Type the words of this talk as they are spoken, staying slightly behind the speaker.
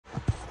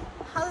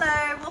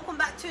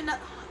to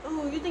another.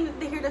 Oh, you think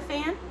they hear the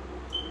fan?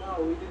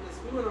 No, we did this.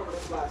 We went over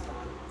this last time.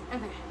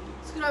 Okay.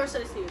 Scoot over so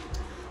they see you.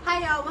 Hi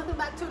y'all, welcome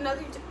back to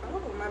another YouTube.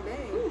 Oh my bad.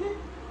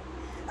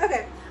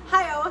 Okay.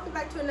 Hi y'all, welcome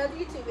back to another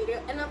YouTube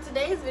video. And on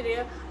today's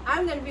video,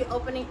 I'm gonna be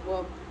opening.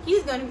 Well,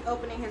 he's gonna be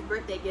opening his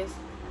birthday gifts.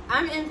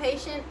 I'm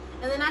impatient,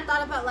 and then I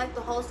thought about like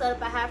the whole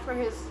setup I have for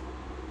his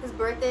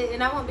birthday,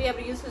 and I won't be able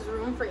to use his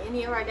room for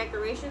any of our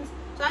decorations.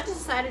 So I just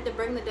decided to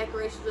bring the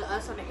decorations with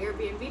us on an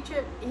Airbnb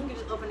trip, and he can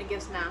just open the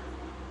gifts now.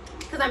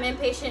 Because I'm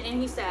impatient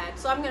and he's sad,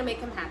 so I'm going to make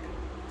him happy.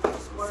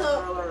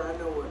 Spoiler alert, I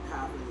know what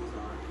half of these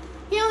are.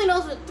 He only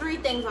knows what 3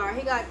 things are.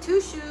 He got 2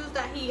 shoes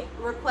that he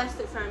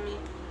requested from me,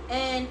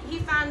 and he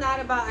found out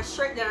about a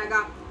shirt that I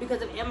got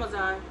because of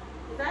Amazon.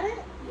 Is that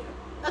it?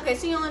 Yeah. Okay,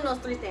 so he only knows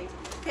 3 things.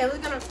 Okay, we're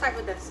going to start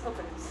with this.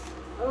 Open this.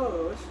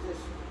 Oh, what's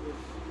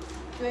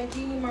this? Do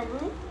you need my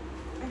room?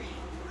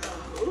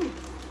 Ooh.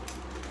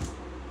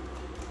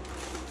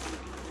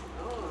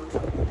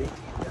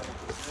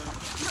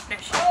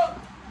 That shit. Oh.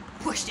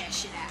 Push that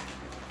shit out.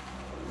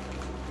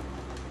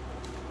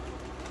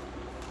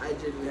 I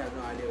genuinely have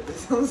no idea what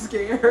this is. I'm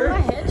scared. My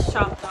head's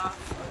chopped off.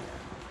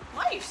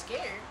 Why are you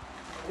scared?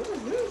 What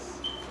is this?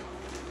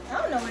 I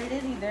don't know what it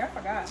is either. I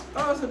forgot.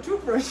 Oh, it's a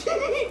toothbrush.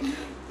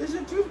 It's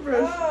a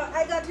toothbrush. Oh,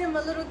 I got him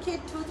a little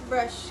kid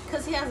toothbrush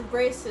because he has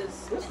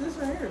braces. What's this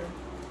right here?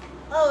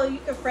 Oh, you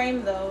can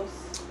frame those.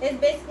 It's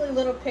basically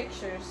little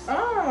pictures.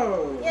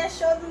 Oh. Yeah,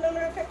 show them the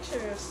little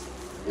pictures.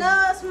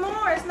 No, it's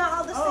more. It's not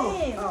all the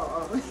same.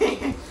 Oh.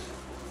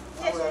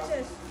 Yes, well.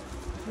 yes.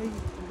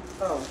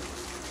 Oh.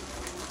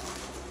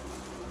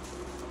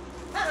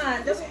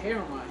 This This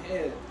hair on my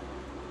head.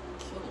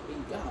 Killing me,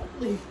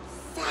 golly.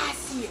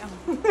 sassy. I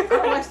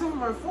don't like stuff on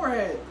my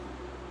forehead.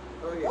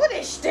 Oh, yeah. What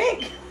they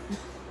stink?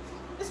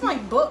 It's my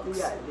books. We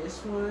got this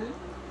one.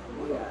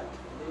 We got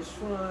this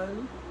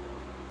one.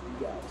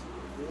 We got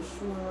this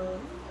one.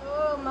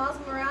 Oh, Miles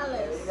And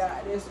Morales. we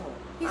got this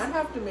one. I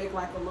have to make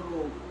like a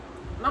little,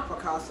 not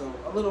Picasso,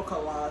 a little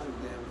collage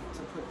of them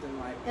to put them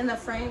like. In the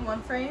frame,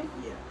 one frame?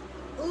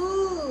 Yeah.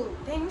 Ooh,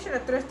 dang, we should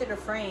have thrifted a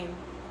frame.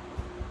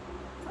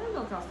 Frames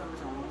don't cost that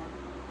much on one.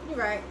 You're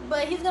right.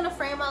 But he's going to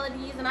frame all of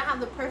these, and I have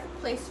the perfect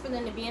place for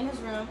them to be in his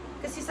room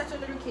because he's such a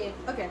little kid.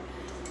 Okay.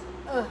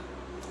 Ugh.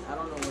 I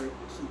don't know where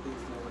she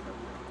thinks they would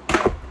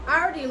have.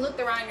 I already looked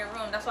around your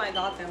room. That's why I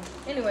got them.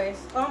 Anyways,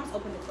 I almost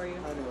opened it for you.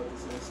 I know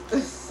what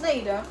this is. No,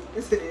 you don't.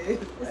 Yes, it is.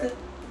 Is it?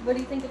 What do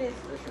you think it is?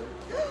 For sure.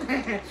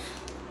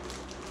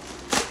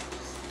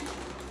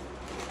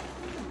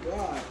 Oh,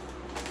 God.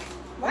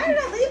 Why did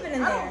I leave it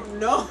in I there? don't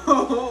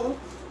know.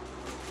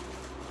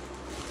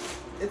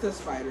 It's a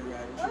spider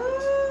rabbit.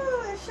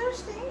 Oh, it sure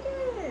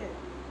stinking.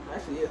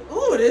 Actually, yeah.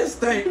 Ooh, it is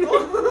stink. Yes,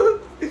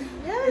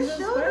 It's a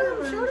show spider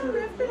them. Show them.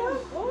 rabbit. Lift it up.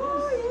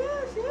 Oh,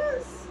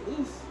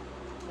 yes.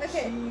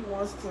 Okay. She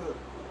wants to.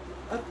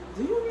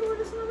 Do you want me to wear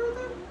this on my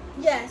birthday?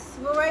 Yes,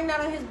 we're wearing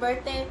that on his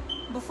birthday.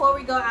 Before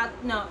we go out,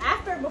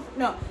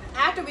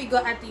 after we go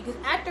out to eat.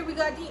 Because after we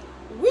go out to eat,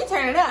 we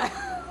turn it up.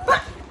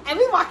 And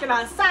we walking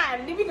outside,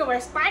 and then we can wear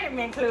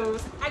Spider-Man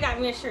clothes. I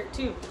got me a shirt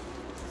too.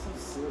 So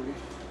silly.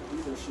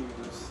 These are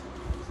shoes.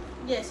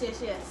 Yes.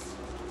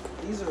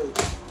 These are the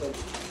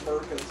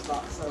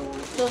Birkenstocks I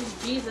want.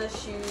 Those Jesus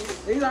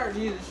shoes. These aren't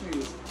Jesus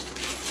shoes.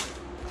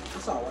 I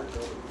saw one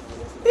though.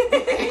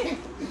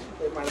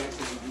 They might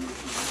actually be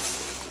Jesus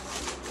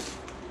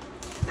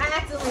shoes. I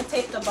accidentally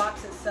taped the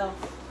box itself.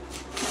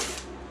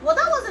 Well,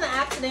 that wasn't an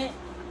accident.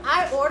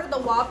 I ordered the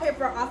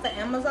wallpaper off of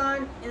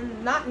Amazon,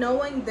 and not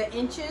knowing the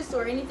inches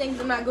or anything,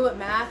 I'm not good at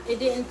math, it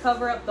didn't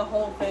cover up the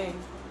whole thing.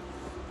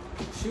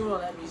 She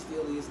won't let me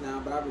steal these now,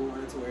 but I've been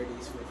wanting to wear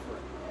these for forever.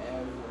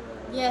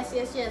 Yes.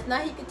 Now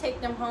he can take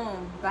them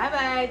home.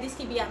 Bye. This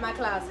can be at my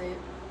closet.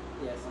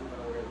 Yes, I'm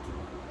gonna wear it too.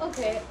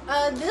 Okay.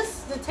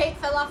 The tape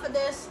fell off of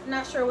this.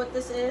 Not sure what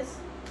this is.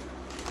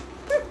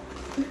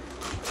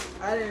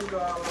 I didn't go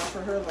out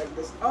for her like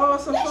this. Oh,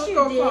 it's a Yes, you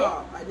Funko did.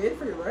 Pop. I did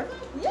for your birthday?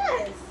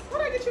 Yes. What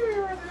did I get you for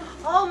your birthday?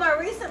 Oh, my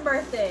recent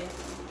birthday.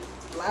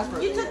 Last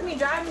birthday. You took me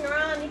driving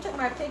around. You took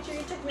my picture.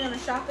 You took me on a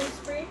shopping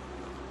spree.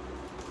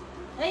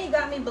 And you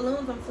got me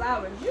balloons and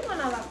flowers. You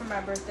went all out for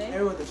my birthday.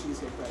 And with the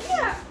cheesecake factory.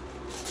 Yeah.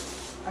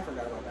 I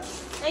forgot about that.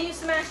 And you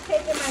smashed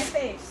cake in my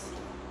face.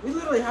 We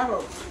literally have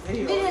a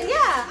video.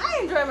 Yeah, I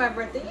enjoyed my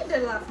birthday. You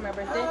did a lot for my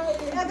birthday.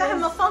 I got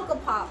him a Funko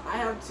Pop. I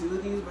have 2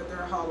 of these, but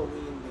they're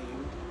Halloween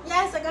themed.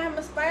 Yes, I got him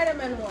a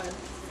Spider-Man one.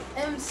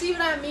 And see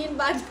what I mean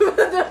by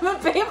the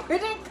paper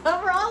didn't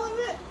cover all of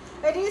it?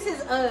 Are these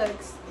his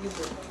Uggs? These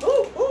are,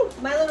 ooh.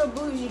 My little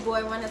bougie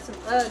boy wanted some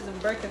Uggs and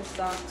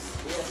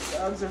Birkenstocks. Yes, the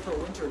Uggs are for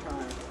winter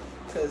time.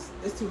 Because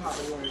it's too hot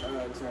to wear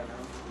Uggs right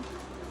now.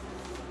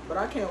 But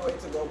I can't wait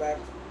to go back.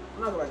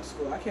 I'm not going back to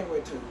school. I can't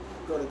wait to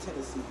go to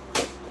Tennessee.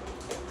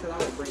 Because I'm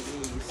going to bring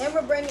these. And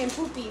we're bringing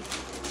Poopy,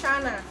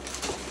 China.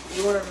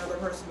 You want another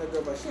person to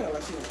go, but she don't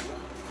let you go.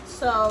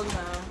 So,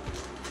 no.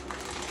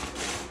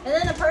 And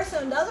then the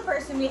other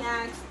person we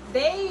asked,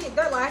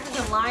 their life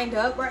isn't lined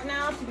up right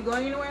now to be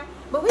going anywhere.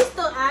 But we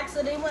still asked,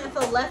 so they wouldn't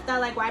feel left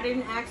out like, why they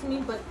didn't ask me.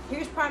 But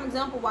here's prime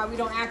example why we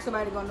don't ask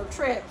somebody to go on no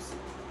trips.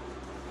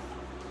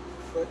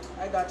 But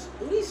I got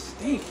ooh, these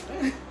stink.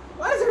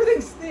 Why does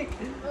everything stink?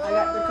 I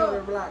got the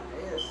color black.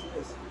 Yes,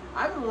 yes.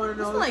 I've been wanting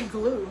those. It's like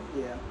glue.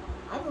 Yeah.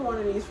 I've been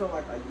wanting these for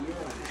like a year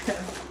and a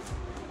half.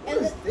 What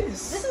And is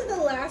this? This is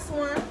the last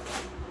one.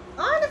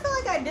 I don't feel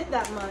like I did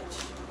that much.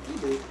 You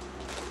did.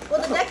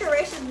 Well, the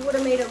decorations would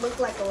have made it look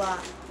like a lot.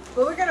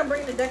 But we're gonna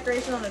bring the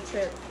decoration on a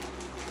trip.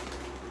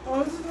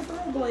 Oh, this is a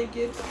throw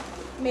blanket.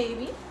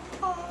 Maybe.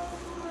 Oh,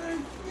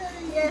 yay.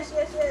 Yes,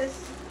 yes,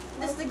 yes.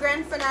 This is the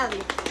grand finale.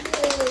 Yay.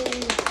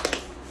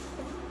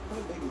 How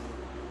big is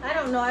it? I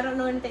don't know. I don't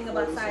know anything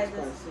about 46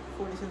 sizes. by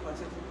 46 by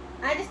 60.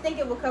 I just think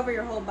it will cover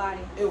your whole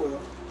body. It will.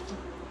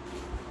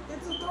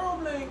 It's a throw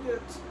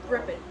blanket.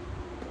 Rip it.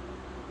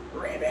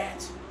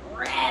 Rabbit.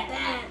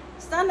 Rabbit.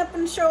 Stand up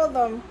and show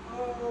them.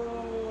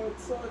 Oh,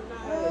 it's so nice.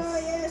 Oh,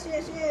 yes,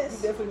 yes, You yes.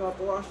 definitely gonna have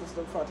to wash this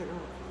stuff before I take it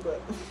home.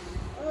 But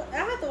I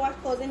have to wash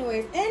clothes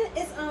anyways. And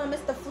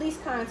it's the fleece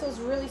kind, so it's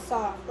really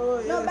soft. oh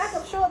yes. No, back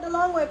up. Show it the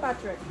long way,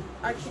 Patrick.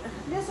 I can't.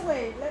 This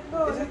way. Let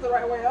go. Is it the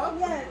right way up?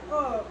 Yeah.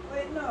 Oh,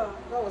 wait, no.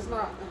 No, it's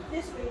not.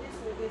 This way, this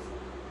way, this way.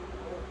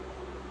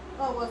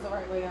 Oh, it was the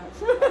right way up.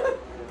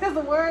 Because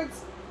the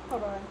words,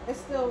 hold on, it's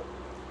still,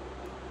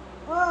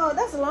 oh,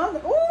 that's long.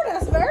 Oh,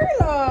 that's very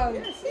long.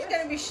 Yes, He's yes.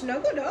 going to be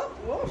snuggled up.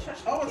 Oh,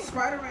 Oh, it's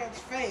Spider-Man's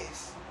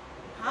face.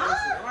 Huh?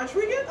 Am I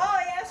tweaking? Oh,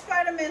 yeah,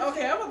 Spider-Man.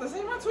 Okay, I'm about to say,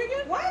 am I tweaking?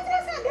 Why is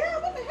that upside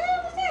down? What the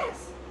hell is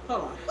this?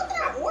 Hold on. What did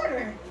I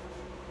order?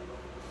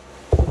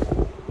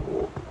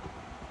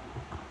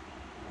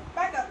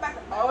 Back up, back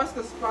up. Oh, it's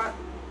the spot.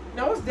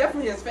 No, it's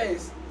definitely his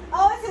face.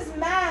 Oh, it's his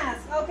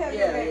mask. Okay,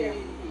 Yeah, okay, yeah, okay.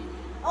 yeah.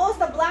 Oh, it's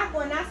the black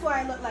one. That's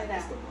why it looked like that.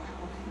 It's the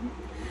black one.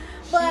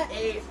 But, She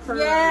ate her.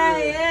 yeah,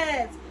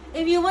 yes.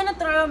 If you want to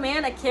throw a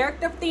man a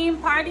character theme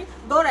party,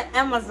 go to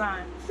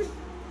Amazon. Let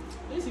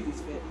me see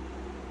these fit.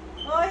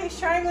 Oh, he's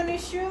trying on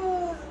his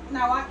shoes.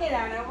 Now walk it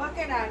out. Now walk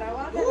it out. Now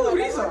walk it Ooh, out.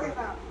 these now walk are it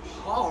out.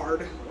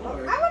 hard.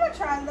 Lord. I want to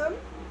try them.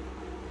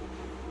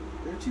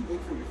 They're too big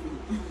for your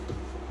feet.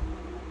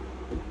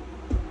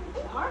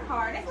 They are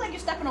hard. I feel like you're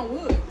stepping on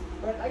wood.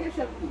 But I guess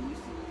you have to be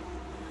used to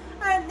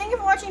it. Alright, thank you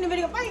for watching the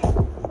video. Bye.